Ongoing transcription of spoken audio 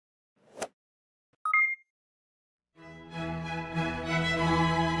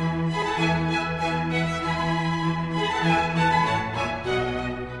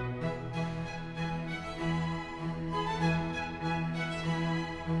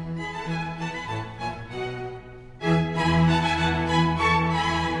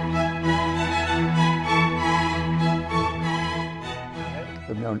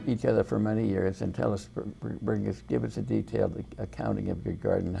known each other for many years, and give us a detailed accounting of your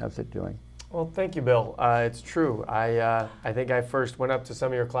garden. How's it doing? Well, thank you, Bill. It's true. I think I first went up to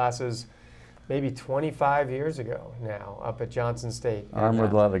some of your classes maybe 25 years ago now, up at Johnson State. Armed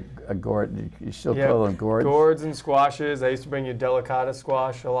with a lot of gourd. You still call them gourds? Gourds and squashes. I used to bring you delicata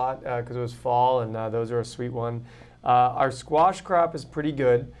squash a lot because it was fall, and those are a sweet one. Our squash crop is pretty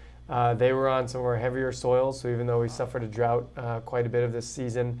good. They were on some of our heavier soils, so even though we suffered a drought quite a bit of this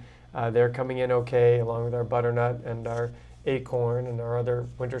season, they're coming in okay, along with our butternut and our acorn and our other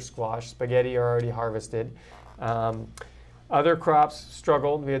winter squash. Spaghetti are already harvested. Other crops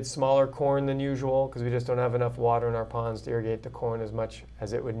struggled. We had smaller corn than usual because we just don't have enough water in our ponds to irrigate the corn as much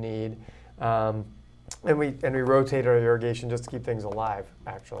as it would need. And we rotated our irrigation just to keep things alive,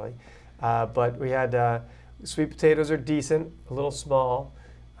 actually. But we had sweet potatoes are decent, a little small.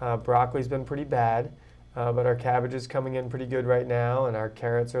 Broccoli's been pretty bad, but our cabbage is coming in pretty good right now, and our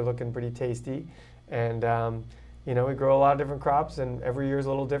carrots are looking pretty tasty. And you know, we grow a lot of different crops, and every year is a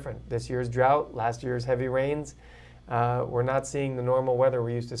little different. This year's drought, last year's heavy rains. We're not seeing the normal weather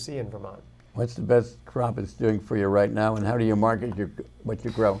we used to see in Vermont. What's the best crop it's doing for you right now, and how do you market what you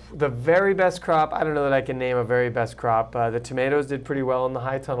grow? The very best crop, I don't know that I can name a very best crop. The tomatoes did pretty well in the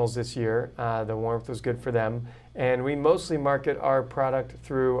high tunnels this year. The warmth was good for them. And we mostly market our product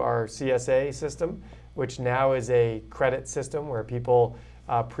through our CSA system, which now is a credit system where people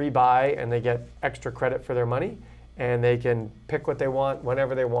pre-buy and they get extra credit for their money. And they can pick what they want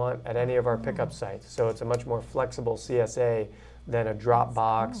whenever they want at any of our pickup sites. So it's a much more flexible CSA than a drop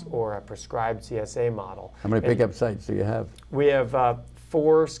box or a prescribed CSA model. How many pickup sites do you have? We have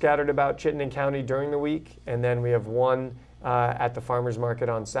 4 scattered about Chittenden County during the week, and then we have 1 at the farmers market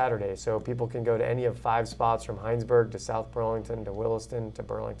on Saturday. So people can go to any of 5 spots from Heinsberg to South Burlington to Williston to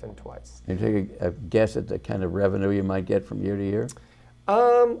Burlington twice. Can you take a guess at the kind of revenue you might get from year to year?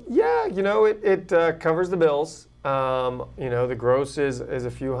 Yeah, you know, it covers the bills. You know, the gross is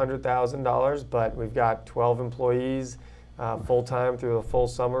a few $100,000, but we've got 12 employees full-time through the full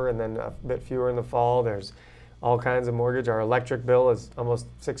summer, and then a bit fewer in the fall. There's all kinds of mortgage. Our electric bill is almost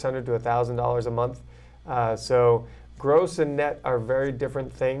 $600 to $1,000 a month. So gross and net are very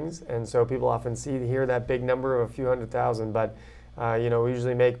different things, and so people often hear that big number of a few $100,000, but you know, we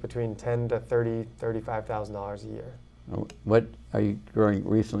usually make between $10,000 to $35,000 a year. What are you growing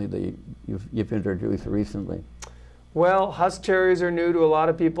recently that you've introduced recently? Well, husk cherries are new to a lot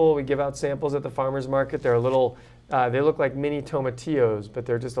of people. We give out samples at the farmers market. They're a little, they look like mini tomatillos, but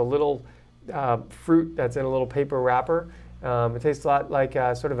they're just a little fruit that's in a little paper wrapper. It tastes a lot like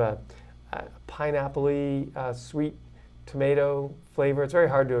sort of a pineapple-y, sweet tomato flavor. It's very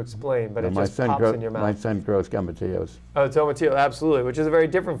hard to explain, but it just pops in your mouth. My son grows tomatillos. Oh, tomatillo, absolutely, which is a very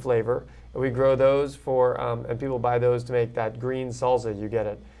different flavor. We grow those for, and people buy those to make that green salsa you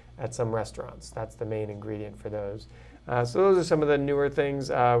get at some restaurants. That's the main ingredient for those. So those are some of the newer things.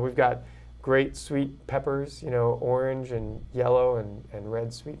 We've got great sweet peppers, you know, orange and yellow and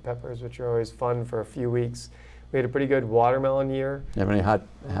red sweet peppers, which are always fun for a few weeks. We had a pretty good watermelon year. You have any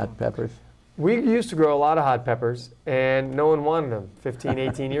hot peppers? We used to grow a lot of hot peppers, and no one wanted them 15,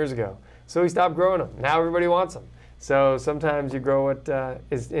 18 years ago. So we stopped growing them. Now everybody wants them. So sometimes you grow what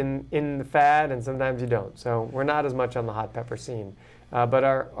is in the fad, and sometimes you don't. So we're not as much on the hot pepper scene. But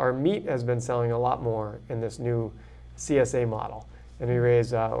our meat has been selling a lot more in this new CSA model. And we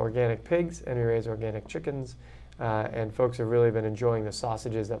raise organic pigs, and we raise organic chickens. And folks have really been enjoying the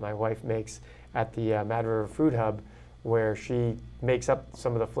sausages that my wife makes at the Mad River Food Hub, where she makes up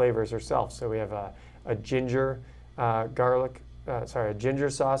some of the flavors herself. So we have a ginger a ginger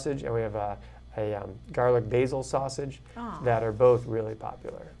sausage, and we have a garlic basil sausage that are both really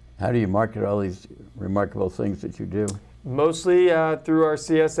popular. How do you market all these remarkable things that you do? Mostly through our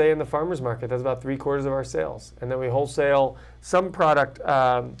CSA and the farmers market. That's about 3/4 of our sales. And then we wholesale some product.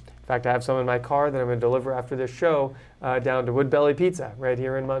 In fact, I have some in my car that I'm going to deliver after this show down to Woodbelly Pizza right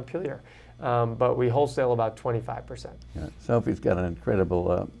here in Montpelier. But we wholesale about 25%. Yeah. Sophie's got an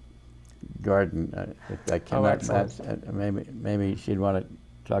incredible garden. I cannot match. Maybe she'd want to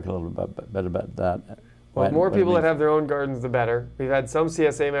talk a little bit about that. Well, the more people that have their own gardens, the better. We've had some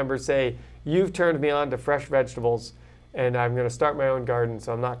CSA members say, "You've turned me on to fresh vegetables, and I'm going to start my own garden,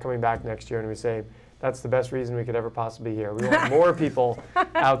 so I'm not coming back next year." And we say, that's the best reason we could ever possibly hear. We want more people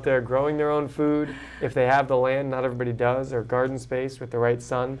out there growing their own food. If they have the land, not everybody does, or garden space with the right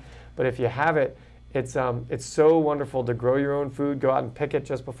sun. But if you have it, it's so wonderful to grow your own food, go out and pick it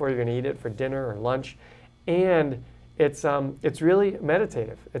just before you're going to eat it for dinner or lunch. And it's really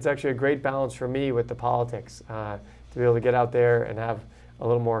meditative. It's actually a great balance for me with the politics, to be able to get out there and have a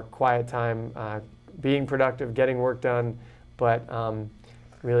little more quiet time, being productive, getting work done, but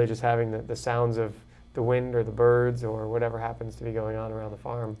really just having the sounds of the wind or the birds or whatever happens to be going on around the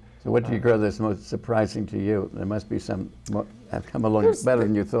farm. So what do you grow that's most surprising to you? There must be some have come along better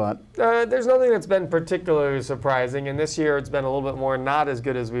than you thought. There's nothing that's been particularly surprising, and this year it's been a little bit more not as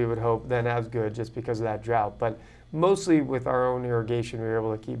good as we would hope than as good just because of that drought. But mostly with our own irrigation, we were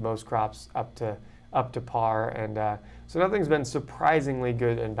able to keep most crops up to par, and so nothing's been surprisingly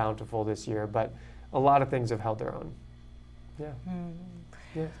good and bountiful this year, but a lot of things have held their own. Yeah.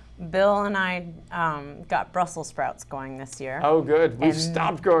 Yeah. Bill and I got Brussels sprouts going this year. Oh, good. We've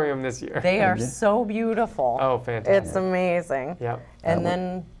stopped growing them this year. They are so beautiful. Oh, fantastic. It's amazing. Yep. And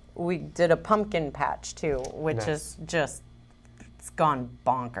then we did a pumpkin patch too, which is just, it's gone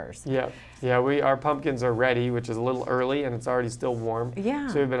bonkers. Yeah. Yeah, our pumpkins are ready, which is a little early, and it's already still warm. Yeah.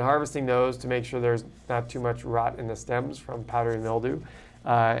 So we've been harvesting those to make sure there's not too much rot in the stems from powdery mildew.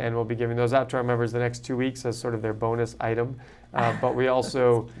 And we'll be giving those out to our members the next 2 weeks as sort of their bonus item. But we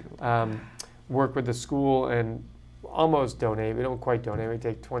also work with the school and almost donate. We don't quite donate. We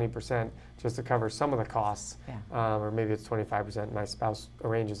take 20% just to cover some of the costs. Yeah. Or maybe it's 25%. My spouse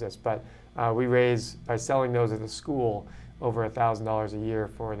arranges this. But we raise, by selling those at the school, over $1,000 a year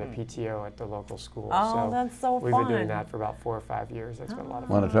for the PTO at the local school. Oh, so that's so we've fun. been doing that for about 4 or 5 years. That's been a lot of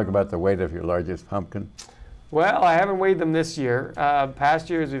fun. Want to talk about the weight of your largest pumpkin? Well, I haven't weighed them this year. Past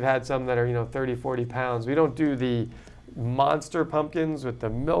years we've had some that are 30, 40 pounds. We don't do the monster pumpkins with the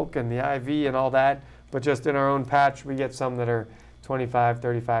milk and the IV and all that, but just in our own patch we get some that are 25,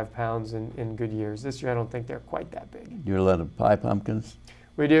 35 pounds in good years. This year I don't think they're quite that big. Do you do a lot of pie pumpkins?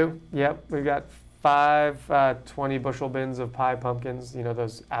 We do, yep. We've got 5 20 bushel bins of pie pumpkins,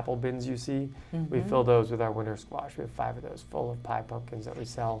 those apple bins you see. We fill those with our winter squash. We have 5 of those full of pie pumpkins that we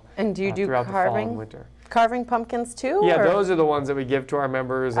sell and do you do throughout the fall carving? and winter. Carving pumpkins too? Yeah, or? Those are the ones that we give to our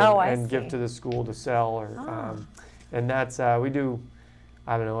members and give to the school to sell. And that's, we do,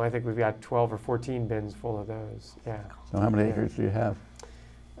 I don't know, I think we've got 12 or 14 bins full of those. Yeah. So how many acres do you have?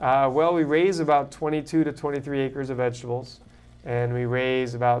 Well, we raise about 22 to 23 acres of vegetables, and we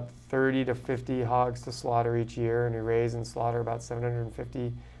raise about 30 to 50 hogs to slaughter each year, and we raise and slaughter about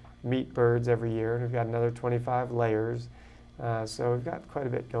 750 meat birds every year, and we've got another 25 layers. So we've got quite a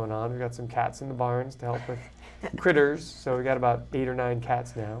bit going on. We've got some cats in the barns to help with critters, so we've got about 8 or 9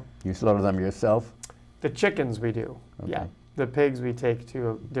 cats now. You slaughter them yourself? The chickens we do, Okay. yeah. The pigs we take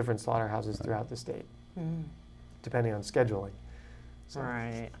to different slaughterhouses throughout the state, depending on scheduling. So,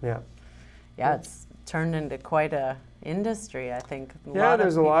 right. Yeah. Yeah, it's turned into quite a industry, I think.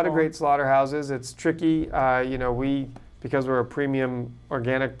 There's a lot of great slaughterhouses. It's tricky, because we're a premium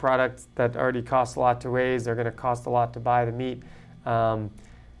organic product that already costs a lot to raise, they're going to cost a lot to buy the meat.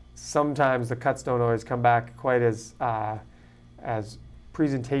 Sometimes the cuts don't always come back quite as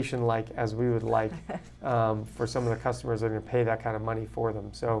presentation-like as we would like for some of the customers that are going to pay that kind of money for them.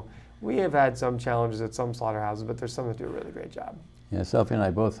 So we have had some challenges at some slaughterhouses, but there's some that do a really great job. Yeah, Sophie and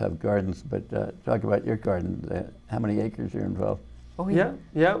I both have gardens, but talk about your garden. How many acres you're involved? Oh, yeah.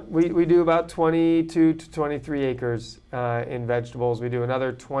 We do about 22 to 23 acres in vegetables. We do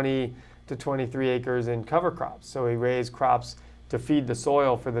another 20 to 23 acres in cover crops. So we raise crops to feed the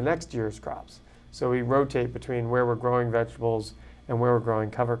soil for the next year's crops. So we rotate between where we're growing vegetables and where we're growing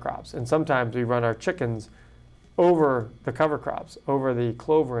cover crops. And sometimes we run our chickens over the cover crops, over the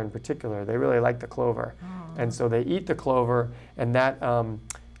clover in particular. They really like the clover. And so they eat the clover, and that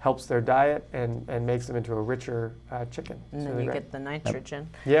helps their diet and makes them into a richer chicken. And then you get the nitrogen.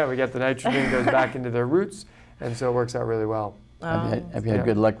 Yeah, we get the nitrogen, goes back into their roots, and so it works out really well. Have you had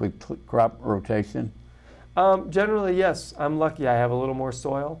good luck with crop rotation? Generally, yes. I'm lucky. I have a little more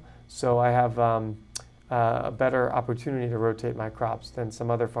soil, so I have a better opportunity to rotate my crops than some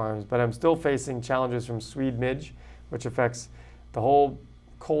other farms. But I'm still facing challenges from Swede midge, which affects the whole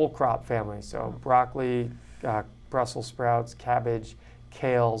cole crop family. So broccoli, Brussels sprouts, cabbage,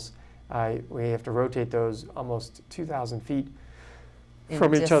 kales. We have to rotate those almost 2,000 feet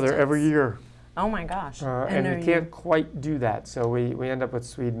from each other every year. Oh my gosh. And we can't quite do that. So we end up with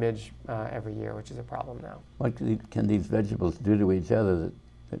Swede midge every year, which is a problem now. What can these vegetables do to each other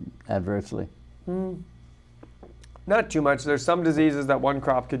adversely? Not too much. There's some diseases that one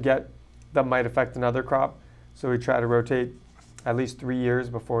crop could get that might affect another crop. So we try to rotate at least 3 years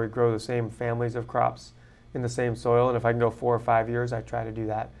before we grow the same families of crops in the same soil. And if I can go 4 or 5 years, I try to do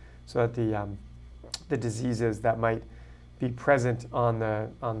that so that the diseases that might be present on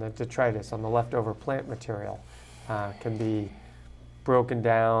the detritus, on the leftover plant material, can be broken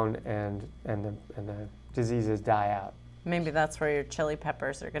down and the diseases die out. Maybe that's where your chili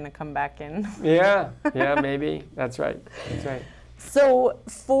peppers are going to come back in. Yeah, maybe. That's right. That's right. So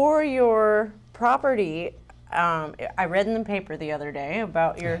for your property, I read in the paper the other day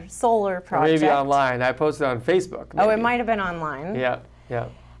about your solar project. Maybe online. I posted on Facebook. Maybe. Oh, it might have been online. Yeah, yeah.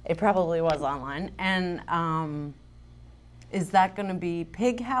 It probably was online. And is that going to be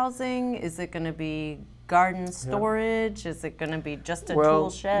pig housing? Is it going to be garden storage? Is it going to be just a tool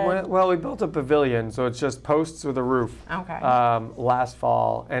shed? Well, we built a pavilion, so it's just posts with a roof. Okay. Last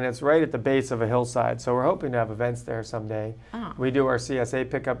fall, and it's right at the base of a hillside. So we're hoping to have events there someday. Oh. We do our CSA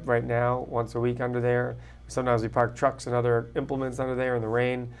pickup right now, once a week under there. Sometimes we park trucks and other implements under there in the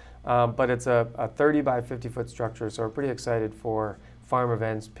rain. But it's a 30 by 50 foot structure, so we're pretty excited for farm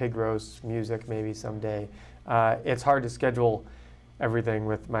events, pig roasts, music maybe someday. It's hard to schedule everything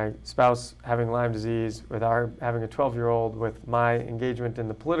with my spouse having Lyme disease, with our having a 12-year-old, with my engagement in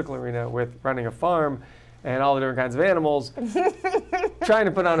the political arena, with running a farm, and all the different kinds of animals. Trying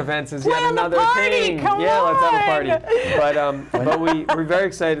to put on events is yet another thing. Let's have a party. But we very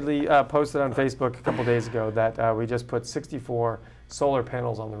excitedly posted on Facebook a couple days ago that we just put 64 solar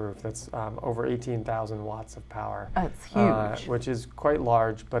panels on the roof. That's over 18,000 watts of power. That's huge. Which is quite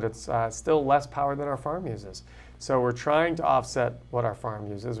large, but it's still less power than our farm uses. So we're trying to offset what our farm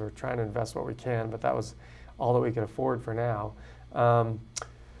uses. We're trying to invest what we can, but that was all that we could afford for now.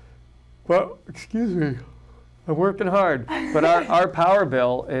 Well, excuse me, I'm working hard. But our power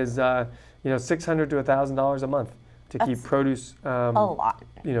bill is $600 to $1,000 a month to keep produce a lot.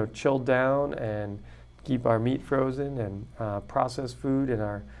 Chilled down and keep our meat frozen and processed food in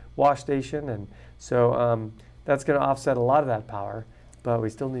our wash station. And so that's going to offset a lot of that power, but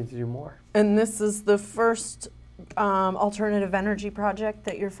we still need to do more. And this is the first alternative energy project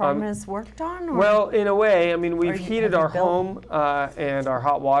that your farm has worked on? Or? Well, in a way. I mean, we've heated our home and our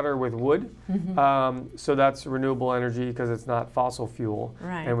hot water with wood. Mm-hmm. So that's renewable energy because it's not fossil fuel.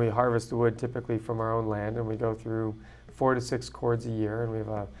 Right. And we harvest the wood typically from our own land, and we go through 4 to 6 cords a year, and we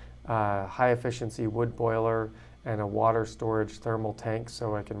have a high efficiency wood boiler and a water storage thermal tank,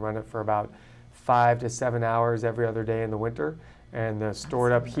 so I can run it for about 5 to 7 hours every other day in the winter. And the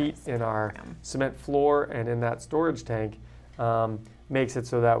stored up heat in our cement floor and in that storage tank makes it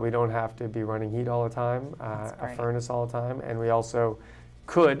so that we don't have to be running heat all the time, a furnace all the time. And we also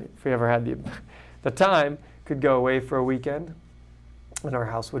could, if we ever had the time, could go away for a weekend and our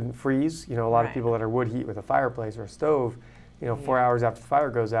house wouldn't freeze. A lot of people that are wood heat with a fireplace or a stove, 4 hours after the fire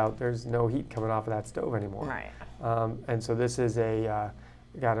goes out, there's no heat coming off of that stove anymore. Right. And so this is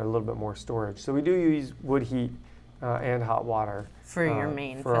got a little bit more storage. So we do use wood heat and hot water for your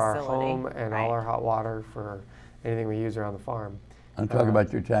main for facility. Our home and all our hot water for anything we use around the farm. And talk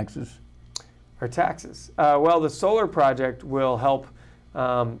about your taxes. Our taxes. Well, the solar project will help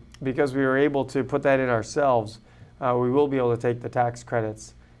because we were able to put that in ourselves. We will be able to take the tax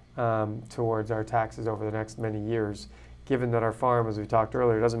credits towards our taxes over the next many years. Given that our farm, as we talked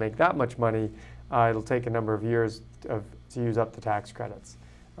earlier, doesn't make that much money, it'll take a number of years to use up the tax credits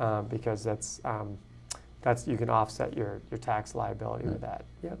because that's you can offset your tax liability with that.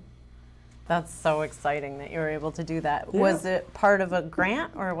 Yep. That's so exciting that you were able to do that. Yeah. Was it part of a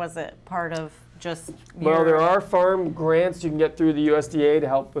grant or was it part of just Well, there are farm grants you can get through the USDA to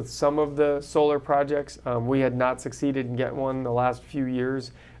help with some of the solar projects. We had not succeeded in getting one the last few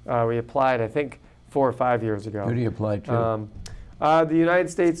years. We applied, I think, 4 or 5 years ago. Who do you apply to? The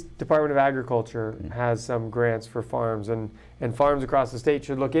United States Department of Agriculture has some grants for farms, and farms across the state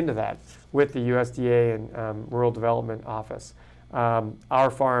should look into that with the USDA and Rural Development Office.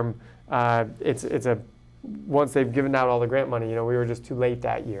 Our farm, once they've given out all the grant money, we were just too late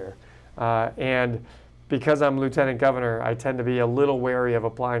that year. And because I'm Lieutenant Governor, I tend to be a little wary of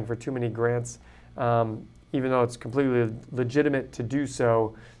applying for too many grants, even though it's completely legitimate to do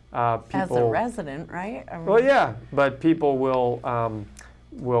so. People, as a resident, right? Well, yeah, but people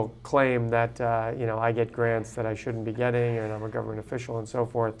will claim that I get grants that I shouldn't be getting, and I'm a government official, and so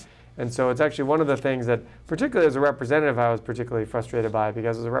forth. And so it's actually one of the things that, particularly as a representative, I was particularly frustrated by,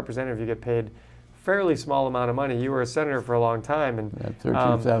 because as a representative, you get paid a fairly small amount of money. You were a senator for a long time, and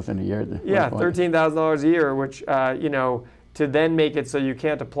 $13,000 a year. Yeah, $13,000 a year, which to then make it so you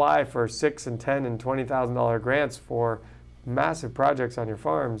can't apply for $6,000 and $10,000 and $20,000 grants for massive projects on your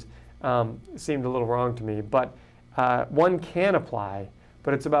farms seemed a little wrong to me. But one can apply,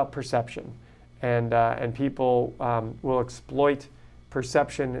 but it's about perception, and people will exploit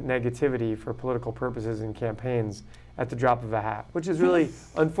perception negativity for political purposes in campaigns at the drop of a hat, which is really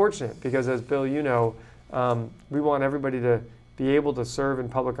unfortunate because, as Bill, we want everybody to be able to serve in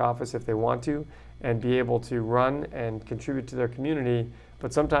public office if they want to, and be able to run and contribute to their community.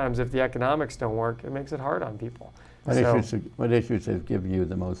 But sometimes if the economics don't work, it makes it hard on people. What issues have given you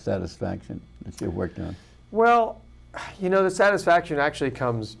the most satisfaction that you've worked on? Well, the satisfaction actually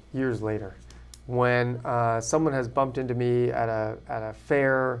comes years later. when someone has bumped into me at a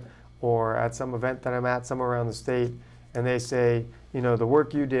fair or at some event that I'm at somewhere around the state, and they say, you know, the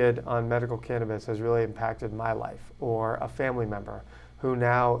work you did on medical cannabis has really impacted my life, or a family member who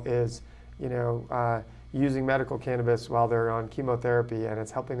now is, you know, using medical cannabis while they're on chemotherapy and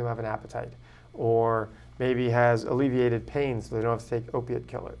it's helping them have an appetite, or maybe has alleviated pain so they don't have to take opiate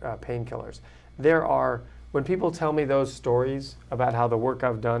painkillers. There are, when people tell me those stories about how the work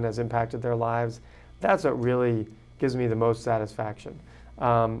I've done has impacted their lives, that's what really gives me the most satisfaction.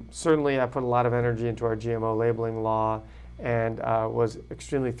 Certainly I put a lot of energy into our GMO labeling law, and was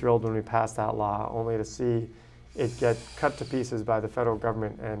extremely thrilled when we passed that law, only to see it get cut to pieces by the federal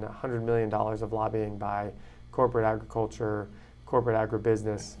government and $100 million of lobbying by corporate agriculture, corporate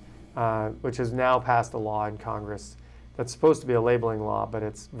agribusiness, which has now passed a law in Congress that's supposed to be a labeling law, but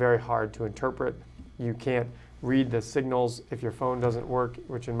it's very hard to interpret. You can't read the signals if your phone doesn't work,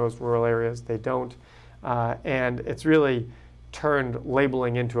 which in most rural areas they don't. And it's really turned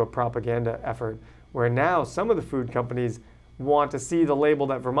labeling into a propaganda effort, where now some of the food companies want to see the label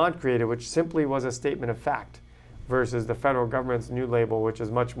that Vermont created, which simply was a statement of fact, versus the federal government's new label, which is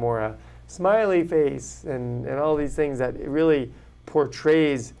much more a smiley face and all these things that it really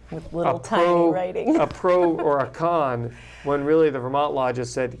portrays with little tiny writing. A pro or a con, when really the Vermont law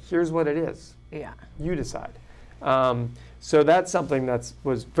just said, here's what it is. Yeah. You decide. So that's something that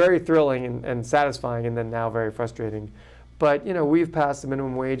was very thrilling and satisfying, and then now very frustrating. But you know, we've passed the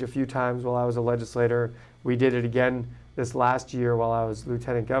minimum wage a few times while I was a legislator. We did it again this last year while I was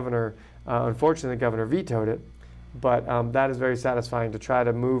lieutenant governor. Unfortunately, the governor vetoed it. But that is very satisfying to try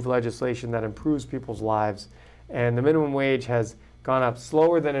to move legislation that improves people's lives. And the minimum wage has gone up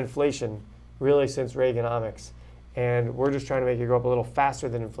slower than inflation, really, since Reaganomics. And we're just trying to make it go up a little faster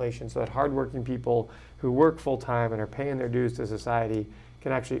than inflation, so that hardworking people who work full-time and are paying their dues to society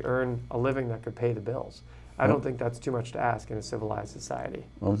can actually earn a living that could pay the bills. I don't think that's too much to ask in a civilized society.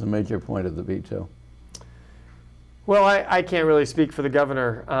 What was the major point of the veto? Well, I can't really speak for the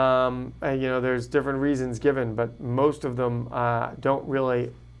governor. You know, there's different reasons given, but most of them don't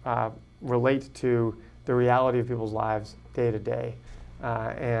really relate to the reality of people's lives day to day.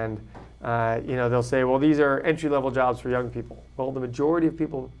 You know, they'll say, well, these are entry-level jobs for young people. Well, the majority of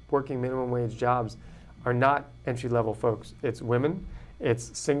people working minimum wage jobs are not entry-level folks. It's women.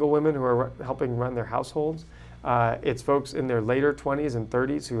 It's single women who are helping run their households. It's folks in their later 20s and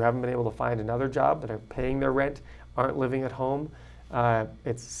 30s who haven't been able to find another job, that are paying their rent, aren't living at home.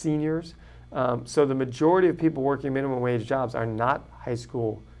 It's seniors. So the majority of people working minimum wage jobs are not high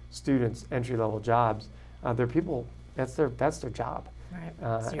school students, entry-level jobs. They're people, that's their job. Right.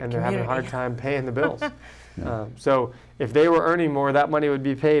 And they're having a hard time paying the bills. So if they were earning more, that money would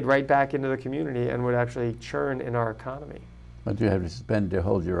be paid right back into the community and would actually churn in our economy. What do you have to spend to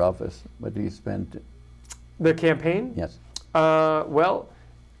hold your office? What do you spend? The campaign? Yes. Well,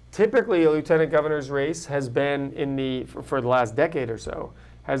 typically a lieutenant governor's race has been in the, for the last decade or so,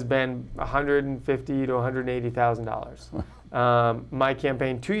 has been $150,000 to $180,000. My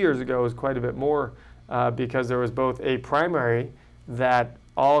campaign 2 years ago was quite a bit more because there was both a primary that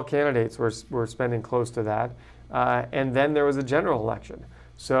all candidates were spending close to that, and then there was a general election.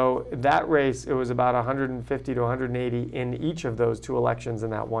 So that race, it was about 150 to 180 in each of those two elections in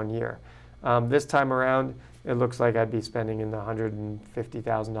that 1 year. This time around, it looks like I'd be spending in the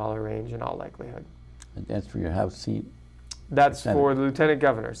 $150,000 range in all likelihood. And that's for your House seat? That's for the lieutenant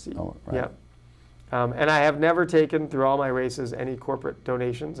governor's seat. Oh, right. Yeah. And I have never taken, through all my races, any corporate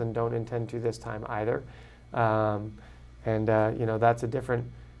donations, and don't intend to this time either. You know, that's a different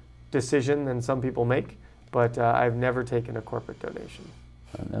decision than some people make, but I've never taken a corporate donation.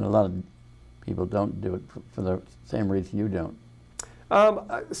 And a lot of people don't do it for the same reason you don't.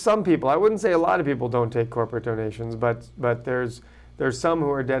 Some people, I wouldn't say a lot of people don't take corporate donations, but there's some who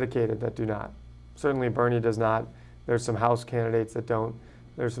are dedicated that do not. Certainly Bernie does not. There's some House candidates that don't.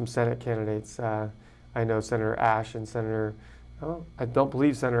 There's some Senate candidates. I know Senator Ash and I don't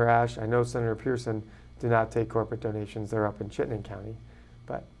believe Senator Ash. I know Senator Pearson do not take corporate donations. They're up in Chittenden County.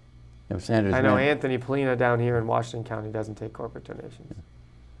 But I know Anthony Polina down here in Washington County doesn't take corporate donations.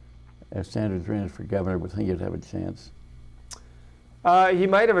 Yeah. If Sanders ran for governor, would think he'd have a chance? He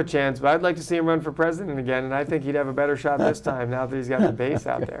might have a chance, but I'd like to see him run for president again, and I think he'd have a better shot this time now that he's got the base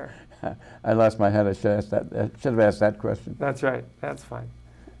out there. I lost my head. I should have asked that question. That's right. That's fine.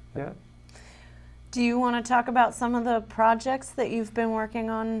 Yeah. Do you want to talk about some of the projects that you've been working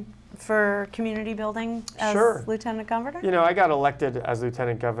on for community building as lieutenant governor? You know, I got elected as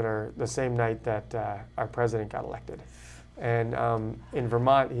lieutenant governor the same night that our president got elected. And in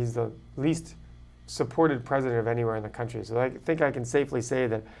Vermont, he's the least supported president of anywhere in the country. So I think I can safely say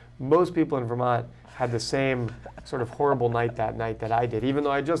that most people in Vermont had the same sort of horrible night that I did. Even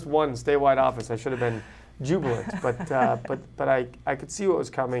though I just won statewide office, I should have been jubilant. But I could see what was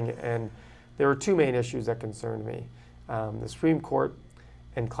coming, and there were two main issues that concerned me: the Supreme Court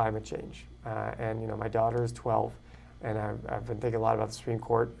and climate change. And my daughter is 12, and I've been thinking a lot about the Supreme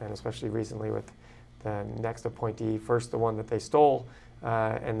Court, and especially recently with the next appointee, first the one that they stole,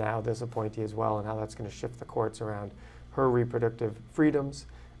 and now this appointee as well, and how that's going to shift the courts around her reproductive freedoms,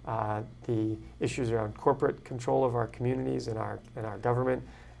 the issues around corporate control of our communities and our government.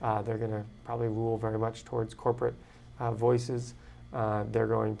 They're going to probably rule very much towards corporate voices. They're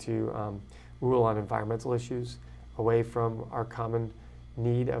going to rule on environmental issues away from our common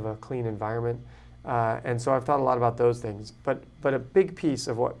need of a clean environment. And so I've thought a lot about those things. But a big piece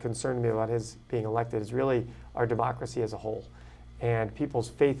of what concerned me about his being elected is really our democracy as a whole, and people's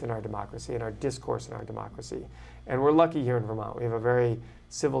faith in our democracy and our discourse in our democracy. And we're lucky here in Vermont. We have a very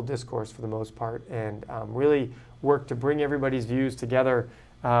civil discourse for the most part, and really work to bring everybody's views together.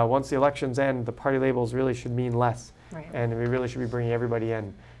 Once the elections end, the party labels really should mean less. Right. And we really should be bringing everybody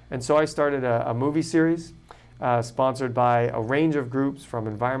in. And so I started a movie series sponsored by a range of groups, from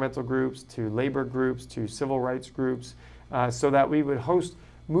environmental groups to labor groups to civil rights groups, so that we would host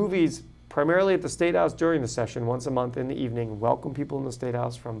movies primarily at the State House during the session once a month in the evening, welcome people in the State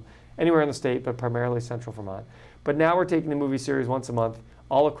House from anywhere in the state, but primarily Central Vermont. But now we're taking the movie series once a month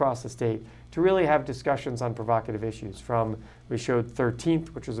all across the state to really have discussions on provocative issues. We showed 13th,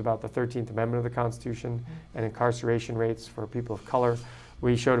 which was about the 13th Amendment of the Constitution and incarceration rates for people of color.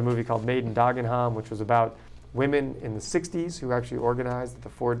 We showed a movie called Made in Dagenham, which was about women in the 60s who actually organized at the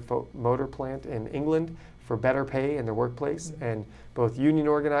Ford Motor Plant in England for better pay in their workplace, and both union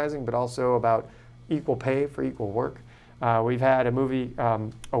organizing, but also about equal pay for equal work. We've had a movie,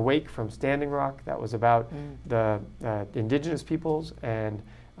 Awake from Standing Rock, that was about the indigenous peoples and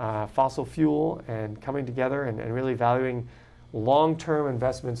fossil fuel and coming together and really valuing long-term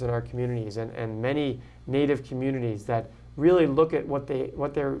investments in our communities, and many Native communities that really look at what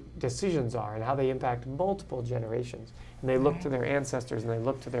their decisions are and how they impact multiple generations. And they look to their ancestors and they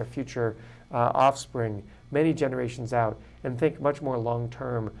look to their future offspring many generations out and think much more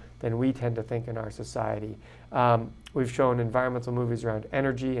long-term than we tend to think in our society. We've shown environmental movies around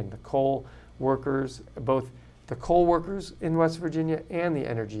energy and the coal workers, both the coal workers in West Virginia and the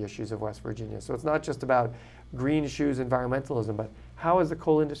energy issues of West Virginia. So it's not just about green shoes environmentalism, but how has the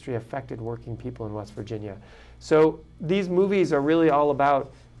coal industry affected working people in West Virginia? So these movies are really all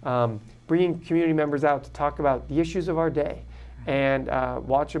about bringing community members out to talk about the issues of our day and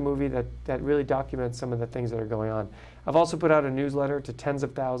watch a movie that really documents some of the things that are going on. I've also put out a newsletter to tens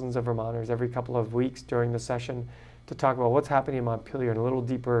of thousands of Vermonters every couple of weeks during the session to talk about what's happening in Montpelier in a little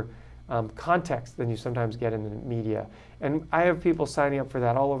deeper context than you sometimes get in the media. And I have people signing up for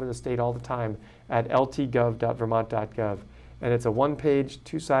that all over the state all the time at ltgov.vermont.gov. And it's a one-page,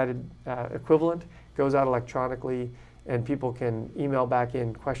 two-sided equivalent, goes out electronically, and people can email back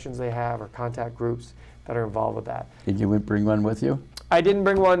in questions they have or contact groups that are involved with that. Did you bring one with you? I didn't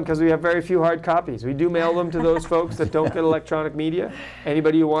bring one because we have very few hard copies. We do mail them to those folks that don't get electronic media.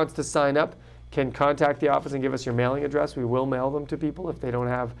 Anybody who wants to sign up can contact the office and give us your mailing address. We will mail them to people if they don't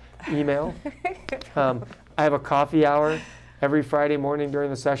have email. I have a coffee hour every Friday morning during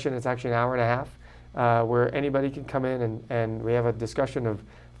the session. It's actually an hour and a half where anybody can come in and we have a discussion of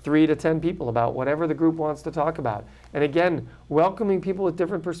 3 to 10 people about whatever the group wants to talk about. And again, welcoming people with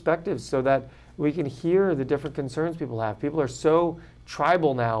different perspectives so that we can hear the different concerns people have. People are so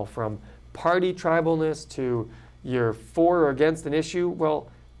tribal now, from party tribalness to you're for or against an issue. Well,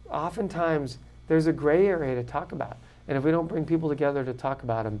 oftentimes there's a gray area to talk about. And if we don't bring people together to talk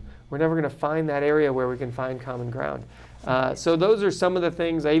about them, we're never going to find that area where we can find common ground. So those are some of the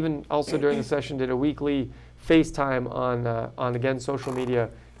things. I even also during the session did a weekly FaceTime on again, social media.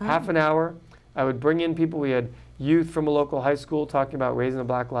 Half an hour. I would bring in people. We had youth from a local high school talking about raising the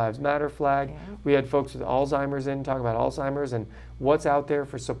Black Lives Matter flag. Yeah. We had folks with Alzheimer's in talking about Alzheimer's and what's out there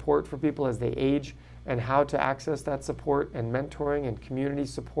for support for people as they age and how to access that support and mentoring and community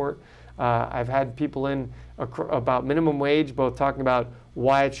support. I've had people in about minimum wage, both talking about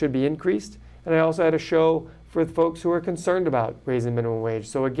why it should be increased. And I also had a show for folks who are concerned about raising minimum wage.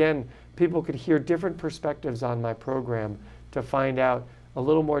 So again, people could hear different perspectives on my program to find out a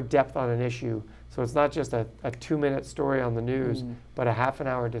little more depth on an issue. So it's not just a 2-minute story on the news, but a half an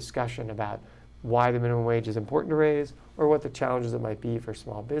hour discussion about why the minimum wage is important to raise or what the challenges it might be for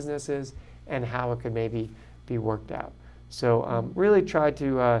small businesses and how it could maybe be worked out. So really try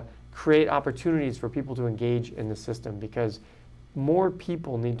to create opportunities for people to engage in the system, because more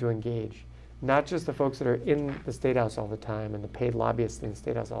people need to engage. not just the folks that are in the State House all the time and the paid lobbyists in the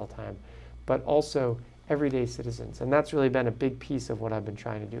State House all the time, but also everyday citizens. And that's really been a big piece of what I've been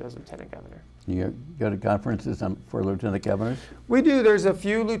trying to do as Lieutenant Governor. You go to conferences for lieutenant governors? We do. There's a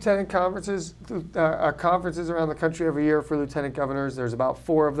few lieutenant conferences around the country every year for lieutenant governors. There's about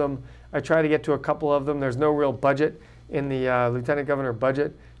 4 of them. I try to get to a couple of them. There's no real budget in the lieutenant governor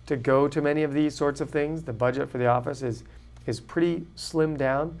budget to go to many of these sorts of things. The budget for the office is pretty slimmed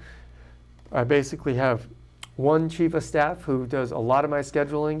down. I basically have one chief of staff who does a lot of my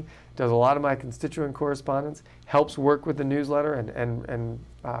scheduling, does a lot of my constituent correspondence, helps work with the newsletter and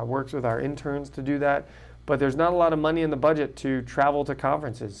works with our interns to do that. But there's not a lot of money in the budget to travel to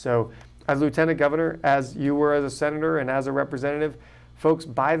conferences. So as lieutenant governor, as you were as a senator and as a representative, folks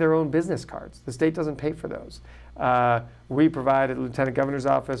buy their own business cards. The state doesn't pay for those. We provide at the lieutenant governor's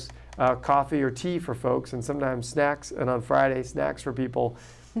office coffee or tea for folks, and sometimes snacks, and on Friday, snacks for people.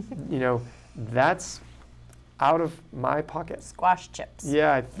 You know, that's out of my pocket. Squash chips.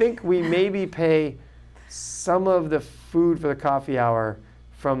 Yeah, I think we maybe pay some of the food for the coffee hour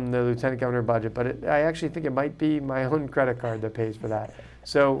from the lieutenant governor budget, but I actually think it might be my own credit card that pays for that.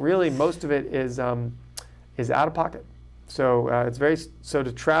 So really, most of it is out of pocket. So so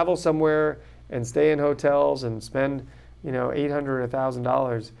to travel somewhere and stay in hotels and spend, you know, $800 or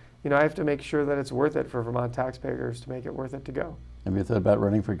 $1,000, you know, I have to make sure that it's worth it for Vermont taxpayers to make it worth it to go. Have you thought about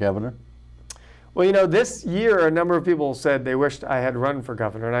running for governor? Well, you know, this year a number of people said they wished I had run for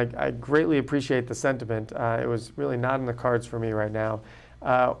governor, and I greatly appreciate the sentiment. It was really not in the cards for me right now.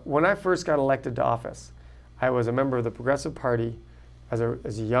 When I first got elected to office, I was a member of the Progressive Party as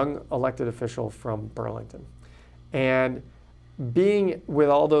a young elected official from Burlington. And being with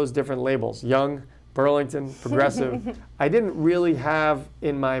all those different labels, young, Burlington, progressive, I didn't really have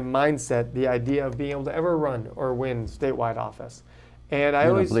in my mindset the idea of being able to ever run or win statewide office. And I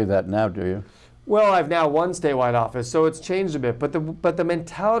always don't believe that now, do you? Well, I've now won statewide office, so it's changed a bit. But the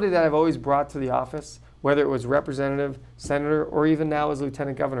mentality that I've always brought to the office, whether it was representative, senator, or even now as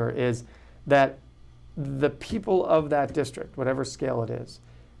lieutenant governor, is that the people of that district, whatever scale it is,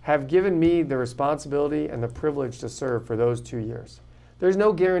 have given me the responsibility and the privilege to serve for those 2 years. There's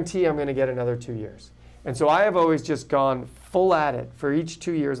no guarantee I'm going to get another 2 years. And so I have always just gone full at it for each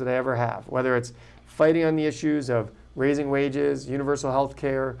 2 years that I ever have, whether it's fighting on the issues of raising wages, universal health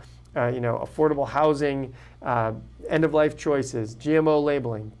care, affordable housing, end-of-life choices, GMO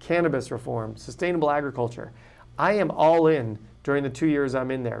labeling, cannabis reform, sustainable agriculture. I am all in during the 2 years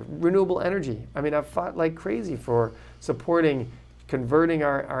I'm in there. Renewable energy. I mean, I've fought like crazy for supporting converting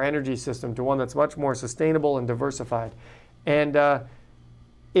our energy system to one that's much more sustainable and diversified. And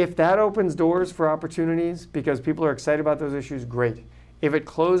if that opens doors for opportunities because people are excited about those issues, great. If it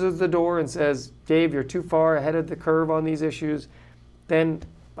closes the door and says, Dave, you're too far ahead of the curve on these issues, then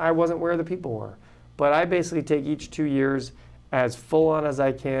I wasn't where the people were. But I basically take each 2 years as full on as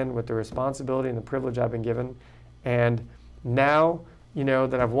I can with the responsibility and the privilege I've been given. And now,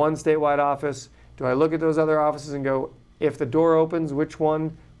 that I've won statewide office, do I look at those other offices and go, if the door opens, which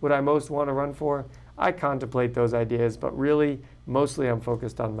one would I most want to run for? I contemplate those ideas, but really, mostly I'm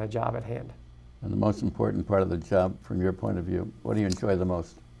focused on my job at hand. And the most important part of the job, from your point of view, what do you enjoy the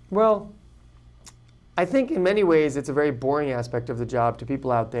most? Well, I think in many ways it's a very boring aspect of the job to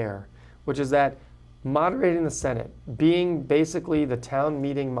people out there, which is that moderating the Senate, being basically the town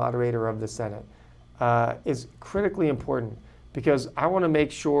meeting moderator of the Senate, is critically important because I want to make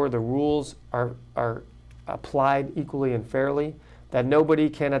sure the rules are applied equally and fairly, that nobody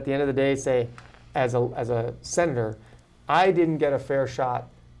can at the end of the day say, as a senator, I didn't get a fair shot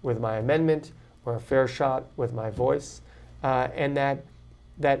with my amendment or a fair shot with my voice, and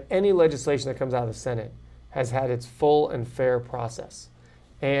that any legislation that comes out of the Senate has had its full and fair process.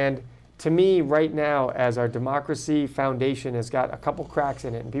 And to me, right now, as our democracy foundation has got a couple cracks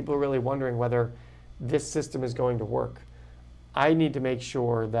in it and people are really wondering whether this system is going to work, I need to make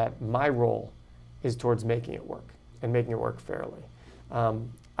sure that my role is towards making it work and making it work fairly.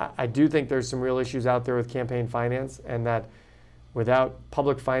 I do think there's some real issues out there with campaign finance, and that without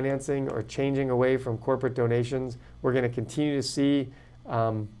public financing or changing away from corporate donations, we're going to continue to see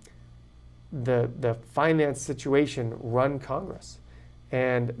the finance situation run Congress.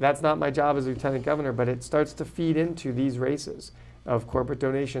 And that's not my job as lieutenant governor, but it starts to feed into these races of corporate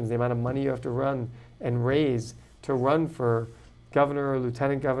donations, the amount of money you have to run and raise to run for governor or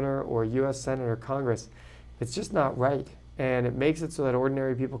lieutenant governor or U.S. Senate or Congress. It's just not right. And it makes it so that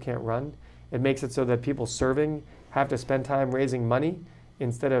ordinary people can't run. It makes it so that people serving have to spend time raising money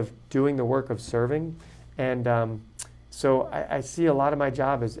instead of doing the work of serving. And so I see a lot of my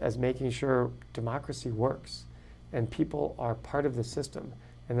job as making sure democracy works and people are part of the system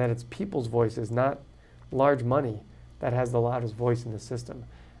and that it's people's voices, not large money, that has the loudest voice in the system.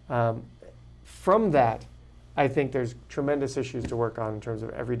 From that, I think there's tremendous issues to work on in terms of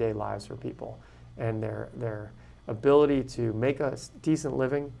everyday lives for people and their ability to make a decent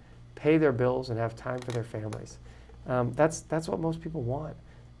living, pay their bills, and have time for their families. That's what most people want.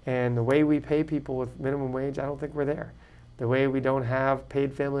 And the way we pay people with minimum wage, I don't think we're there. The way we don't have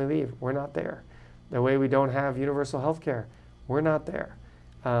paid family leave, we're not there. The way we don't have universal health care, we're not there.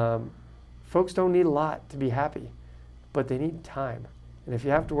 Folks don't need a lot to be happy, but they need time. And if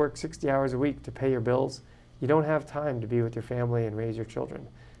you have to work 60 hours a week to pay your bills, you don't have time to be with your family and raise your children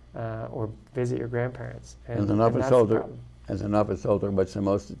or visit your grandparents. As an office holder, what's the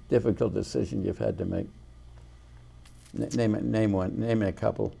most difficult decision you've had to make? Name one. Name a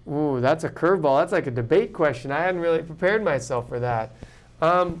couple. Ooh, that's a curveball. That's like a debate question. I hadn't really prepared myself for that.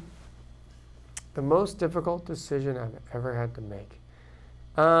 The most difficult decision I've ever had to make.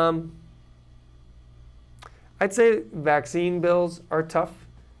 I'd say vaccine bills are tough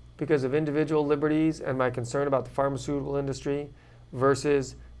because of individual liberties and my concern about the pharmaceutical industry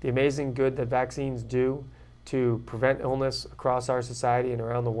versus the amazing good that vaccines do to prevent illness across our society and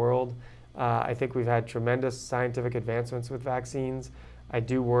around the world. I think we've had tremendous scientific advancements with vaccines. I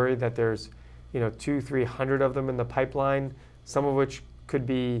do worry that there's, 200-300 of them in the pipeline, some of which could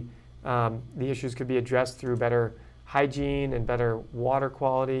be, the issues could be addressed through better hygiene and better water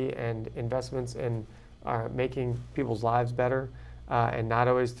quality and investments in making people's lives better, and not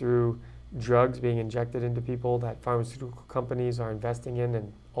always through drugs being injected into people that pharmaceutical companies are investing in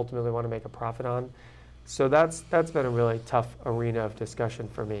and ultimately want to make a profit on. So that's been a really tough arena of discussion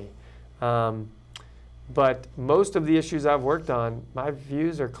for me. But most of the issues I've worked on, my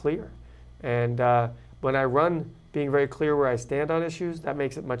views are clear. And when I run being very clear where I stand on issues, that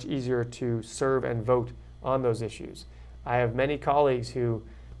makes it much easier to serve and vote on those issues. I have many colleagues who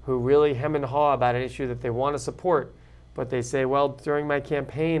really hem and haw about an issue that they want to support, but they say, well, during my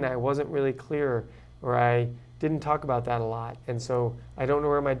campaign, I wasn't really clear, or I didn't talk about that a lot, and so I don't know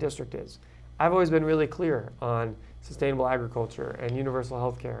where my district is. I've always been really clear on sustainable agriculture and universal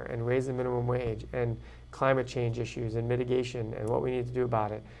health care and raising the minimum wage and climate change issues and mitigation and what we need to do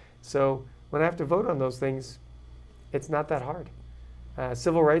about it. So when I have to vote on those things, it's not that hard.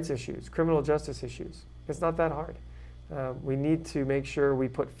 Civil rights issues, criminal justice issues, it's not that hard. We need to make sure we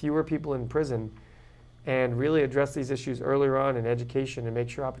put fewer people in prison and really address these issues earlier on in education and make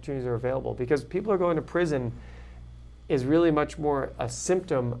sure opportunities are available. Because people are going to prison is really much more a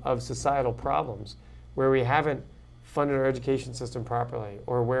symptom of societal problems where we haven't funded our education system properly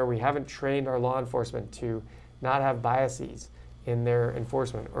or where we haven't trained our law enforcement to not have biases in their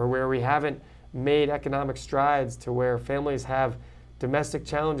enforcement or where we haven't made economic strides to where families have domestic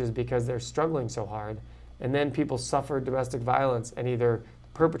challenges because they're struggling so hard. And then people suffer domestic violence and either the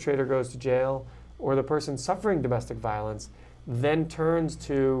perpetrator goes to jail or the person suffering domestic violence then turns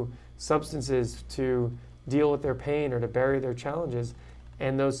to substances to deal with their pain or to bury their challenges.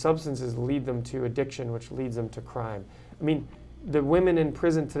 And those substances lead them to addiction, which leads them to crime. I mean, the women in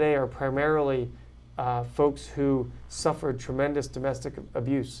prison today are primarily folks who suffered tremendous domestic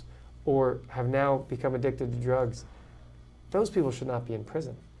abuse or have now become addicted to drugs. Those people should not be in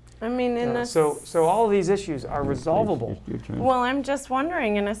prison. I mean, so all of these issues are resolvable. Well, I'm just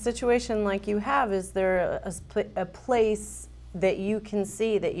wondering, in a situation like you have, is there a place that you can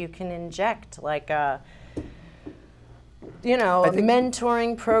see that you can inject, like a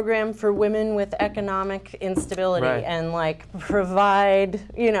mentoring program for women with economic instability, right, and like provide,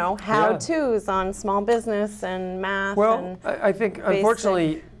 how-tos on small business and math? Well, I think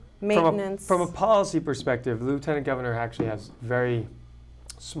unfortunately, maintenance. From a policy perspective, the Lieutenant Governor actually has very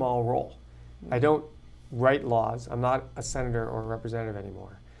small role. I don't write laws. I'm not a senator or a representative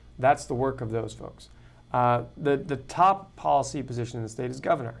anymore. That's the work of those folks. The top policy position in the state is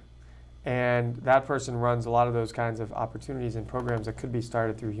governor. And that person runs a lot of those kinds of opportunities and programs that could be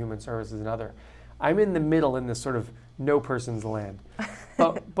started through human services and other. I'm in the middle in this sort of no person's land.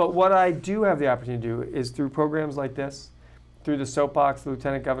 But what I do have the opportunity to do is through programs like this, through the soapbox the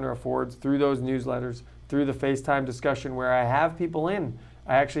Lieutenant Governor affords, through those newsletters, through the FaceTime discussion where I have people in.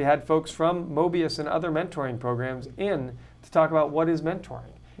 I actually had folks from Mobius and other mentoring programs in to talk about what is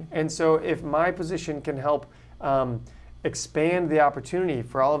mentoring. And so if my position can help expand the opportunity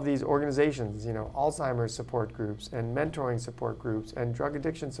for all of these organizations, Alzheimer's support groups and mentoring support groups and drug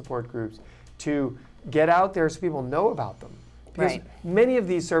addiction support groups to get out there so people know about them. Because many of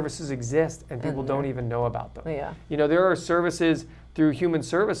these services exist and people don't even know about them. Yeah. There are services through human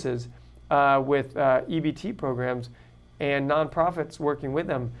services with EBT programs and nonprofits working with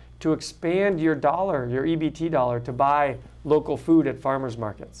them to expand your dollar, your EBT dollar, to buy local food at farmers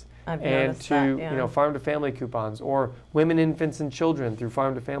markets. And to farm to family coupons, or women, infants, and children through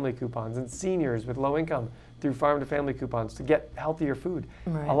farm to family coupons, and seniors with low income through farm to family coupons to get healthier food.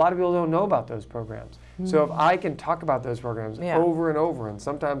 Right. A lot of people don't know about those programs. So if I can talk about those programs over and over, and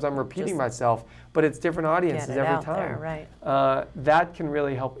sometimes I'm repeating myself, but it's different audiences every time. Right. That can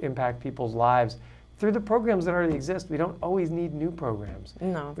really help impact people's lives through the programs that already exist. We don't always need new programs.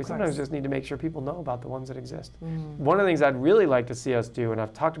 No, we sometimes just need to make sure people know about the ones that exist. One of the things I'd really like to see us do, and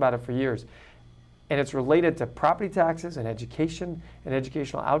I've talked about it for years, and it's related to property taxes and education and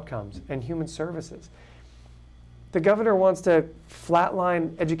educational outcomes and human services. The governor wants to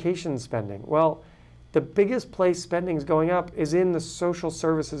flatline education spending. Well, the biggest place spending is going up is in the social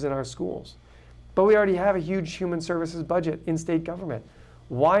services in our schools. But we already have a huge human services budget in state government.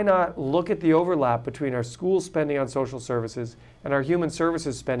 Why not look at the overlap between our school spending on social services and our human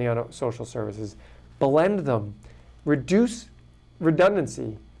services spending on social services, blend them, reduce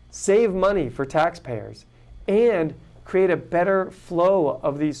redundancy, save money for taxpayers, and create a better flow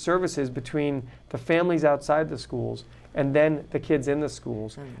of these services between the families outside the schools and then the kids in the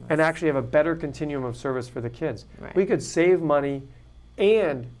schools, and actually have a better continuum of service for the kids. Right. We could save money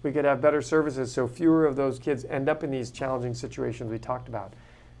and we could have better services so fewer of those kids end up in these challenging situations we talked about.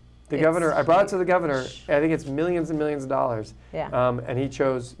 The governor, I brought it to the governor, I think it's millions and millions of dollars, and he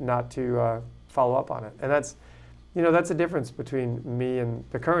chose not to follow up on it. And that's, that's the difference between me and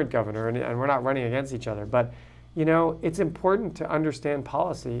the current governor, and we're not running against each other. But, it's important to understand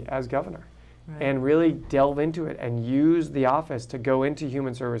policy as governor. Right. And really delve into it and use the office to go into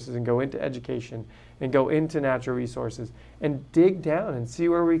human services and go into education and go into natural resources and dig down and see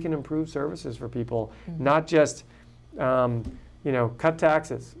where we can improve services for people, not just cut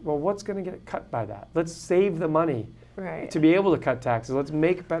taxes. Well, what's going to get cut by that? Let's save the money to be able to cut taxes. Let's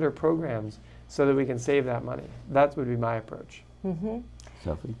make better programs so that we can save that money. That would be my approach.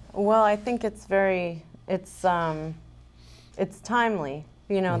 Sophie? Well, I think it's timely,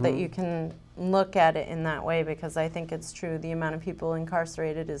 that you can look at it in that way, because I think it's true. The amount of people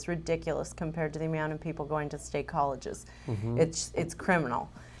incarcerated is ridiculous compared to the amount of people going to state colleges. It's criminal.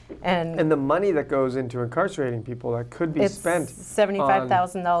 And the money that goes into incarcerating people that could be spent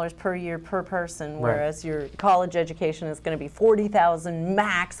 $75,000 per year per person, whereas your college education is going to be $40,000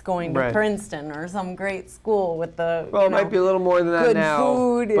 max going to Princeton or some great school with the it might be a little more than that now,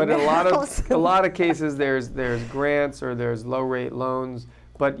 food but a lot of cases there's grants or there's low rate loans.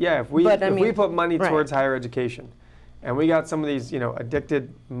 But if we put money towards higher education, and we got some of these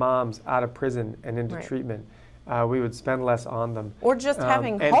addicted moms out of prison and into treatment, we would spend less on them. Or just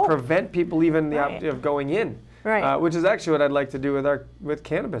having and hope. Prevent people even the opportunity of going in. Which is actually what I'd like to do with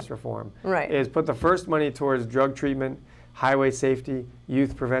cannabis reform. Is put the first money towards drug treatment, highway safety,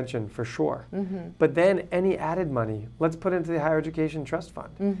 youth prevention for sure. But then any added money, let's put into the higher education trust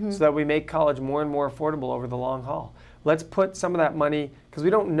fund so that we make college more and more affordable over the long haul. Let's put some of that money, because we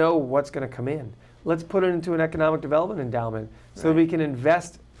don't know what's going to come in. Let's put it into an economic development endowment so that we can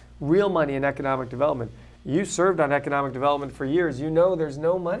invest real money in economic development. You served on economic development for years. There's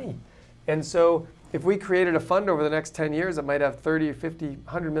no money. And so if we created a fund over the next 10 years that might have $30, $50,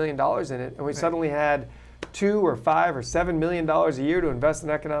 $100 million in it, and we suddenly had $2 or $5 or $7 million a year to invest in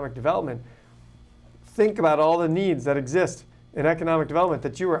economic development, think about all the needs that exist in economic development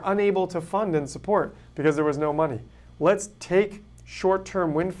that you were unable to fund and support because there was no money. Let's take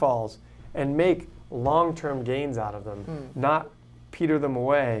short-term windfalls and make long-term gains out of them, not peter them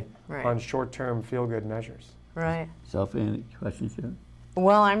away on short-term feel-good measures. Right. Sophie, any questions here?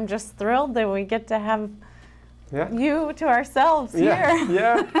 Well, I'm just thrilled that we get to have you to ourselves here.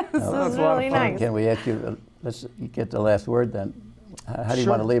 This is really nice. Can we ask you, let's get the last word then. How do you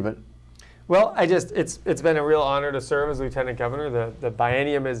want to leave it? Well, it's been a real honor to serve as Lieutenant Governor. The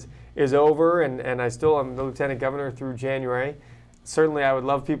biennium is over, and I still am the Lieutenant Governor through January. Certainly, I would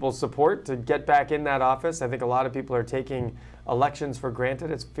love people's support to get back in that office. I think a lot of people are taking elections for granted.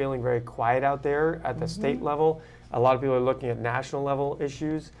 It's feeling very quiet out there at the state level. A lot of people are looking at national level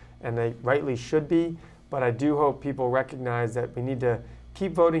issues, and they rightly should be. But I do hope people recognize that we need to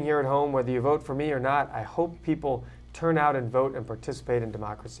keep voting here at home, whether you vote for me or not. I hope people turn out and vote and participate in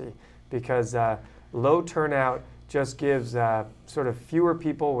democracy, because low turnout just gives sort of fewer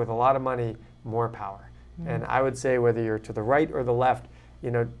people with a lot of money more power. And I would say whether you're to the right or the left,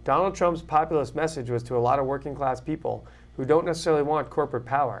 Donald Trump's populist message was to a lot of working class people who don't necessarily want corporate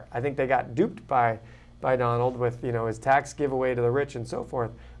power. I think they got duped by Donald with his tax giveaway to the rich and so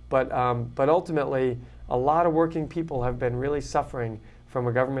forth. But ultimately, a lot of working people have been really suffering from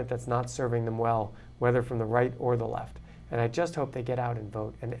a government that's not serving them well, whether from the right or the left. And I just hope they get out and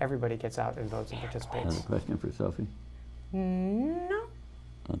vote, and everybody gets out and votes and participates. Another question for Sophie? No.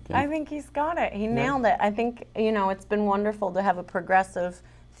 Okay. I think he's got it. He nailed it. I think, you know, it's been wonderful to have a progressive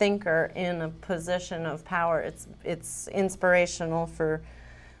thinker in a position of power. It's inspirational for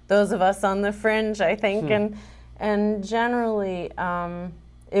those of us on the fringe, I think, and generally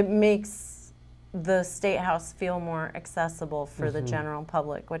it makes the State House feel more accessible for the general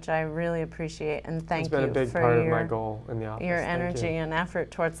public, which I really appreciate, and thank you for It's been a big part of my goal in the office. your energy and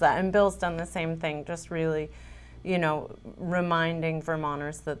effort towards that. And Bill's done the same thing, just really, you know, reminding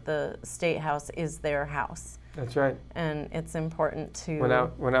Vermonters that the State House is their house. That's right. And it's important to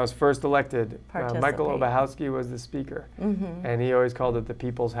When I was first elected, Michael participate. Obahowski was the speaker, and he always called it the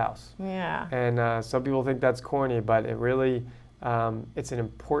people's house. Yeah. And some people think that's corny, but it really, it's an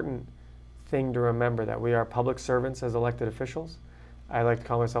important thing to remember that we are public servants as elected officials. I like to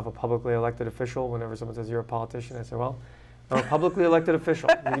call myself a publicly elected official. Whenever someone says you're a politician, I say, well, I'm a publicly elected official.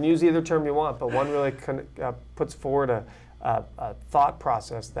 You can use either term you want, but one really puts forward a thought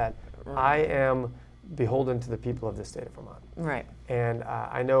process that I am beholden to the people of the state of Vermont. Right. And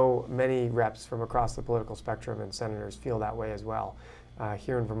I know many reps from across the political spectrum and senators feel that way as well.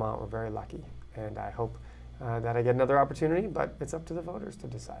 Here in Vermont, we're very lucky, and I hope that I get another opportunity, but it's up to the voters to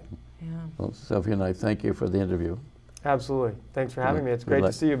decide. Yeah. Well, Sophie and I thank you for the interview. Absolutely. Thanks for having me. It's Good great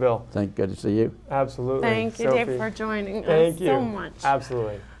luck. to see you, Bill. Good to see you. Absolutely. Thank you, Sophie. Dave, for joining Thank us you so much.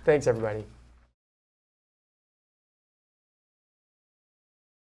 Absolutely. Thanks, everybody.